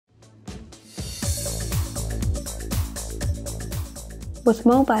With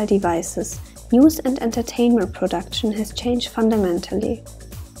mobile devices, news and entertainment production has changed fundamentally.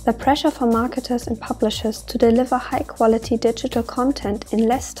 The pressure for marketers and publishers to deliver high-quality digital content in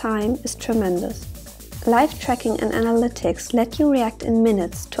less time is tremendous. Live tracking and analytics let you react in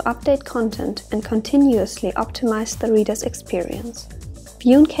minutes to update content and continuously optimize the reader's experience.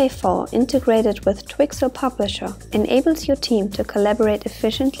 vjoon K4 integrated with Twixl Publisher enables your team to collaborate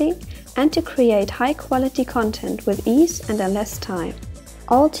efficiently and to create high-quality content with ease and in less time.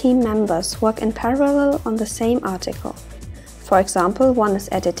 All team members work in parallel on the same article. For example, one is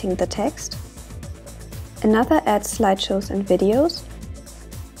editing the text, another adds slideshows and videos,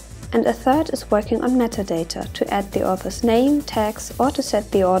 and a third is working on metadata to add the author's name, tags, or to set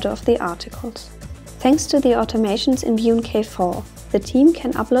the order of the articles. Thanks to the automations in vjoon K4, the team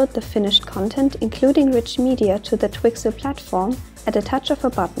can upload the finished content, including rich media, to the Twixl platform at a touch of a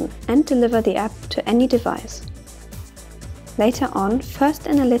button and deliver the app to any device. Later on, first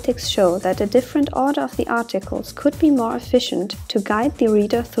analytics show that a different order of the articles could be more efficient to guide the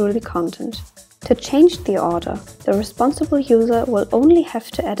reader through the content. To change the order, the responsible user will only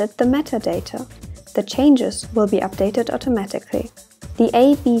have to edit the metadata. The changes will be updated automatically. The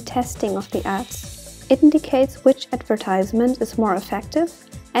A/B testing of the ads indicates which advertisement is more effective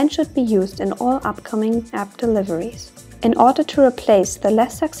and should be used in all upcoming app deliveries. In order to replace the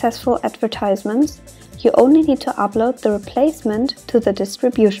less successful advertisements, you only need to upload the replacement to the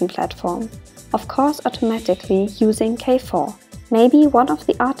distribution platform, of course automatically using K4. Maybe one of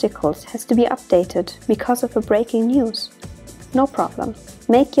the articles has to be updated because of a breaking news. No problem.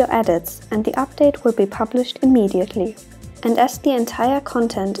 Make your edits and the update will be published immediately. And as the entire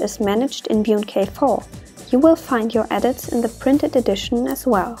content is managed in vjoon K4, you will find your edits in the printed edition as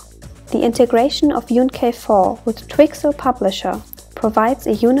well. The integration of vjoon K4 with Twixl Publisher provides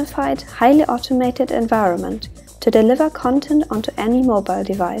a unified, highly automated environment to deliver content onto any mobile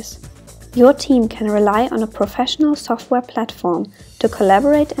device. Your team can rely on a professional software platform to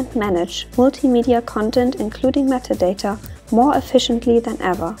collaborate and manage multimedia content, including metadata, more efficiently than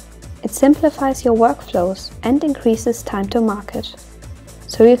ever. It simplifies your workflows and increases time to market,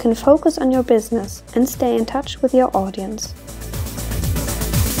 so you can focus on your business and stay in touch with your audience.